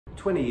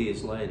20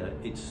 years later,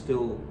 it's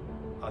still,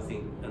 I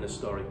think, an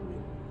historic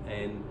win.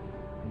 And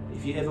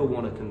if you ever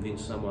want to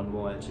convince someone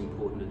why it's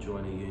important to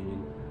join a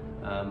union,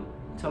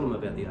 tell them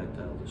about the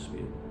Oakdale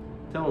dispute.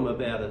 Tell them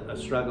about a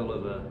struggle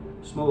of a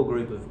small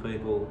group of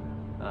people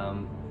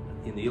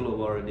in the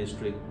Illawarra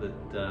district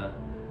that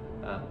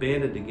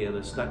banded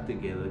together, stuck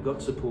together,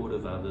 got support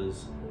of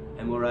others,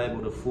 and were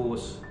able to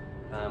force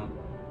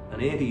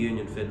an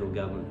anti-union federal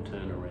government to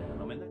turn around.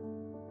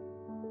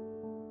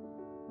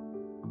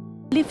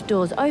 Lift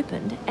doors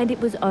opened and it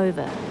was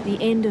over,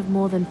 the end of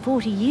more than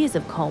 40 years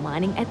of coal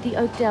mining at the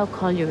Oakdale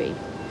colliery.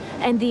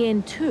 And the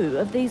end too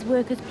of these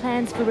workers'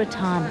 plans for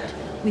retirement,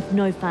 with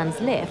no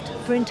funds left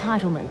for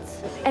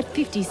entitlements. At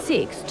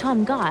 56,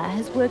 Tom Geyer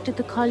has worked at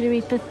the colliery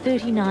for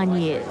 39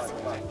 years.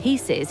 He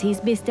says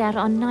he's missed out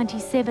on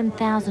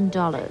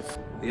 $97,000.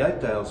 The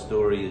Oakdale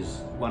story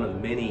is one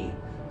of many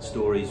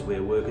stories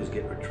where workers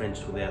get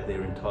retrenched without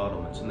their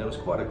entitlements, and there was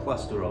quite a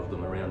cluster of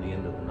them around the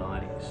end of the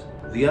 90s.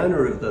 The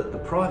owner of the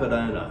private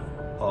owner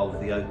of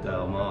the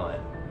Oakdale mine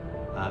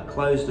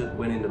closed it,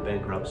 went into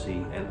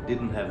bankruptcy, and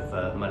didn't have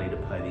money to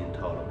pay the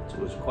entitlements. It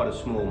was quite a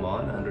small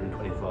mine,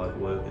 125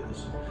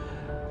 workers,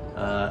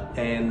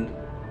 and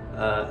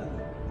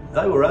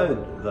they were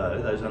owed,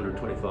 though, those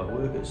 125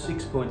 workers,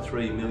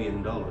 $6.3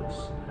 million,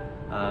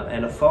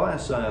 and a fire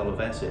sale of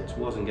assets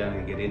wasn't going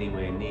to get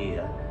anywhere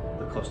near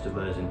the cost of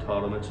those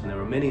entitlements, and there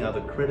were many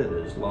other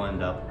creditors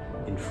lined up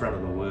in front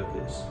of the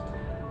workers.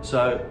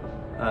 So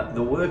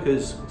the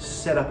workers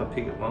set up a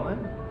picket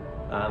line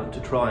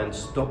to try and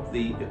stop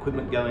the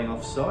equipment going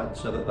off site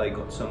so that they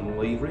got some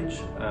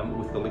leverage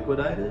with the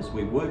liquidators.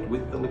 We worked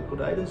with the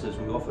liquidators, as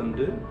we often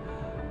do,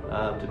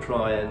 to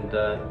try and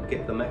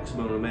get the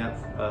maximum amount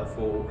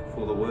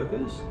for the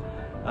workers,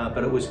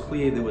 but it was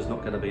clear there was not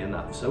going to be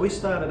enough. So we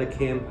started a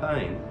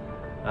campaign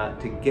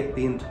to get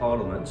the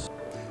entitlements.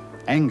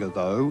 Anger,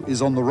 though,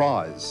 is on the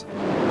rise.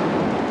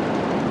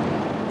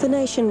 The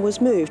nation was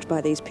moved by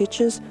these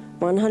pictures.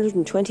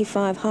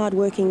 125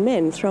 hard-working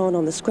men thrown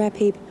on the scrap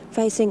heap,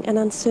 facing an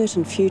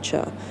uncertain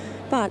future.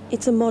 But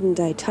it's a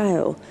modern-day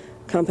tale.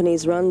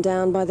 Companies run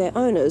down by their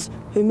owners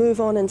who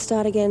move on and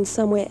start again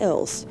somewhere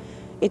else.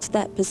 It's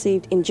that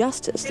perceived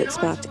injustice that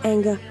sparked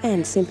anger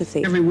and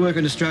sympathy. Every worker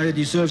in Australia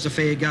deserves a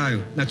fair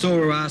go. That's all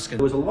we're asking.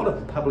 There was a lot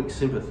of public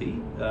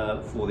sympathy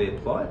for their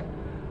plight,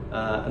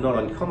 a not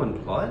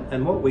uncommon plight,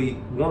 and what we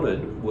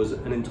wanted was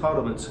an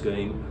entitlement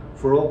scheme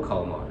for all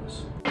coal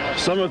miners.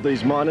 Some of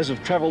these miners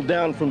have travelled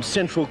down from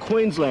central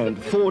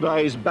Queensland 4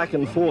 days back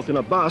and forth in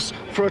a bus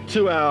for a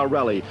 2-hour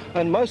rally,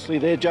 and mostly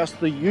they're just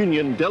the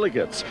union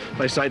delegates.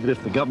 They say that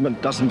if the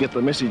government doesn't get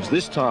the message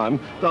this time,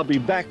 they'll be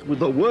back with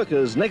the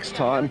workers next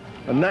time,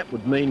 and that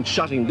would mean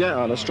shutting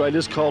down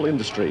Australia's coal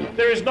industry.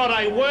 There is not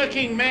a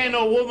working man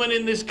or woman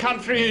in this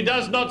country who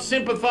does not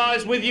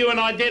sympathise with you and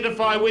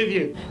identify with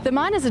you. The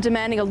miners are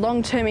demanding a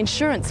long-term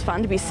insurance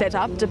fund to be set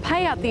up to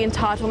pay out the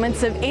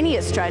entitlements of any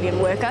Australian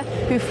worker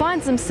who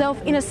finds himself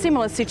in a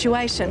similar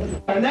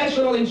situation. A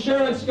national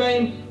insurance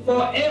scheme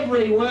for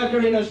every worker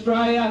in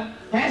Australia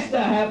has to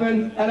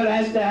happen, and it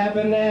has to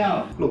happen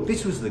now. Look,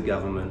 this was the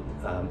government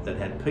that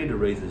had Peter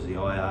Reith as the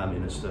IR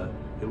Minister,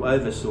 who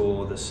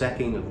oversaw the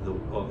sacking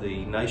of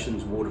the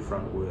nation's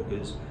waterfront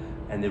workers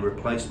and their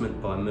replacement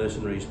by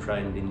mercenaries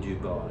trained in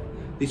Dubai.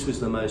 This was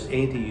the most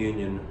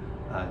anti-union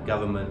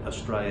government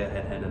Australia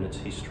had had in its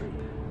history.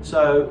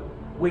 So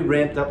we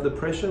ramped up the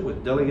pressure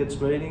with delegates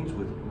meetings,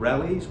 with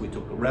rallies. We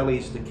took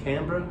rallies to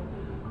Canberra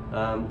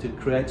to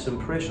create some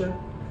pressure.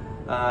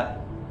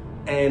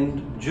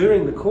 And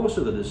during the course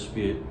of the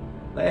dispute,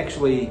 they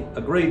actually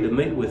agreed to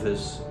meet with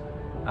us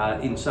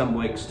in some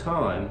weeks'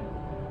 time,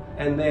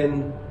 and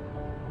then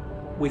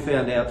we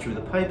found out through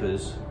the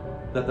papers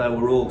that they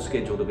were all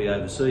scheduled to be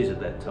overseas at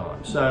that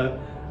time. So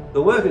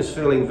the workers,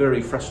 feeling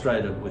very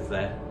frustrated with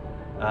that,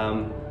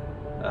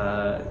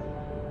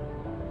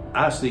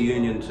 asked the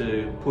union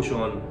to push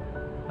on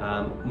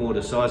more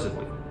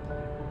decisively.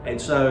 And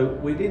so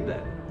we did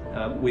that.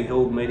 We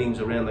held meetings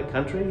around the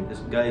country to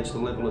gauge the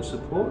level of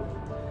support,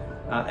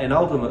 and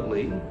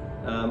ultimately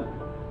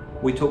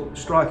we took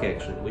strike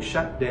action. We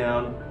shut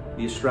down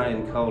the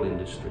Australian coal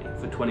industry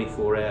for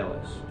 24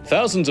 hours.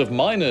 Thousands of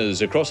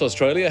miners across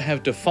Australia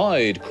have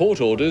defied court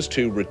orders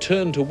to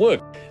return to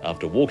work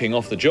after walking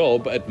off the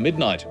job at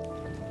midnight.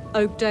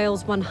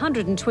 Oakdale's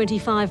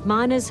 125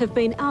 miners have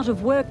been out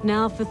of work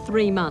now for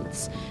 3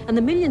 months, and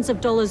the millions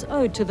of dollars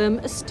owed to them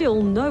are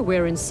still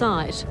nowhere in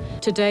sight.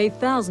 Today,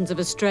 thousands of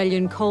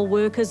Australian coal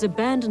workers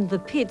abandoned the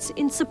pits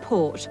in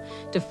support,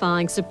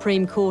 defying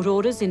Supreme Court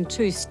orders in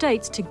 2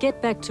 states to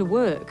get back to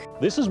work.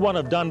 This is one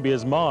of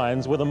Dunbia's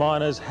mines where the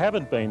miners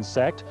haven't been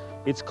sacked.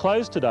 It's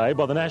closed today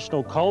by the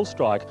national coal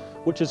strike,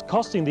 which is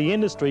costing the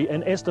industry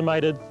an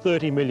estimated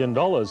 $30 million.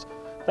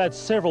 That's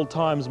several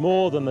times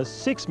more than the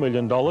 $6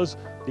 million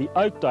the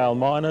Oakdale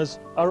miners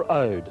are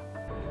owed.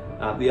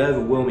 The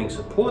overwhelming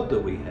support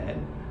that we had,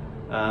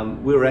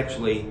 we were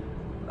actually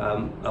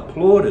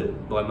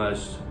applauded by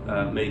most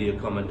media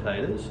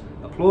commentators,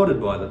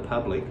 applauded by the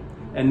public,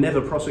 and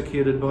never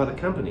prosecuted by the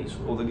companies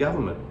or the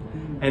government.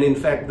 And in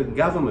fact, the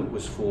government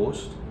was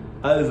forced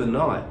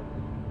overnight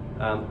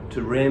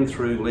to ram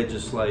through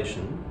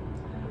legislation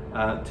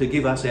to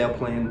give us our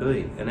plan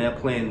B. And our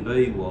plan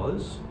B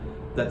was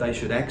that they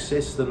should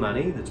access the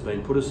money that's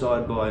been put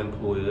aside by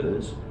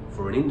employers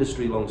for an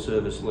industry-long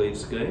service leave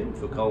scheme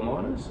for coal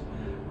miners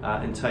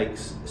and take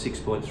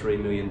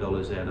 $6.3 million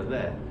out of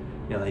that.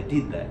 Now they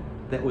did that.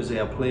 That was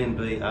our plan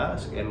B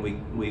ask, and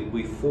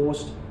we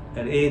forced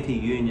an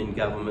anti-union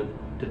government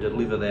to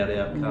deliver that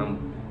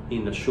outcome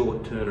in a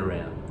short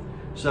turnaround.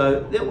 So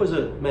that was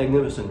a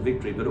magnificent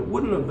victory, but it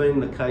wouldn't have been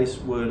the case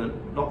were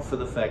it not for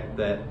the fact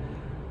that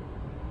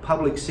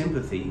public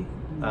sympathy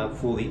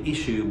for the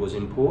issue was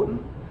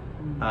important,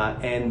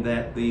 and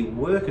that the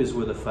workers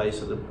were the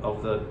face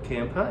of the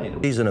campaign.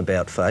 It isn't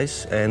about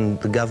face, and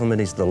the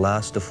government is the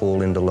last to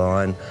fall into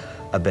line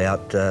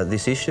about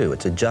this issue.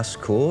 It's a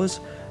just cause,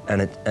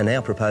 and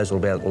our proposal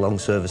about the long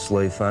service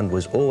leave fund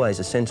was always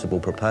a sensible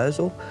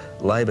proposal.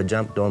 Labor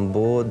jumped on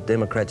board,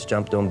 Democrats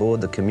jumped on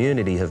board, the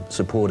community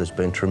support has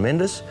been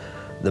tremendous,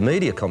 the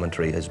media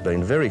commentary has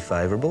been very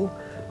favourable,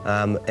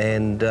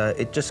 and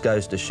it just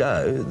goes to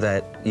show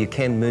that you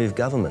can move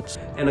governments.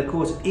 And of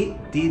course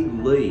it did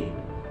lead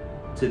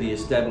to the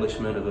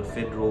establishment of a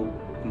federal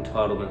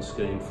entitlement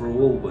scheme for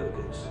all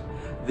workers.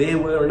 There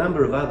were a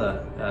number of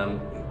other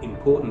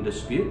important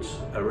disputes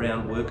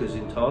around workers'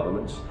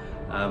 entitlements,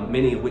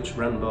 many of which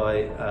run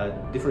by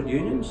different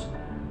unions,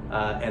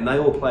 and they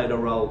all played a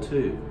role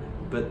too.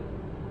 But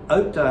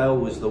Oakdale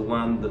was the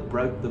one that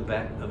broke the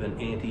back of an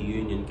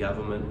anti-union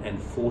government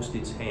and forced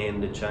its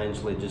hand to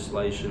change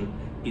legislation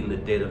in the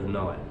dead of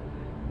night.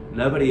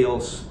 Nobody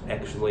else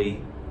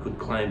actually could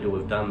claim to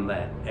have done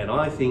that, and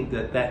I think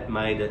that that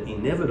made it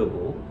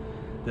inevitable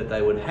that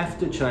they would have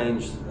to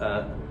change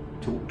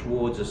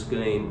towards a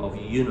scheme of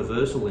a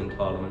universal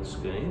entitlement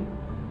scheme,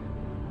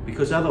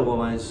 because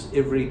otherwise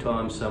every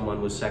time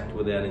someone was sacked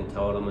without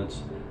entitlements,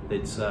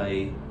 they'd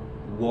say,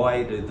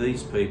 why do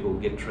these people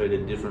get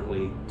treated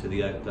differently to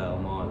the Oakdale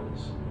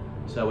miners?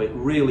 So it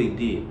really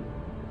did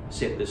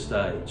set the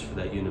stage for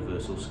that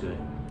universal scheme.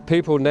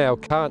 People now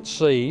can't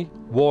see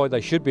why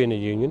they should be in a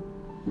union.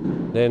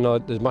 Then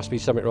there must be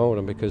something wrong with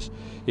them, because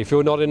if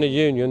you're not in a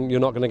union, you're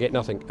not going to get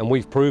nothing, and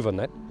we've proven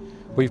that.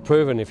 We've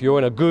proven if you're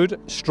in a good,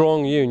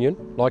 strong union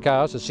like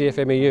ours, the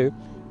CFMEU,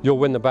 you'll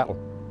win the battle.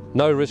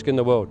 No risk in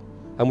the world,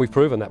 and we've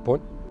proven that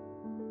point.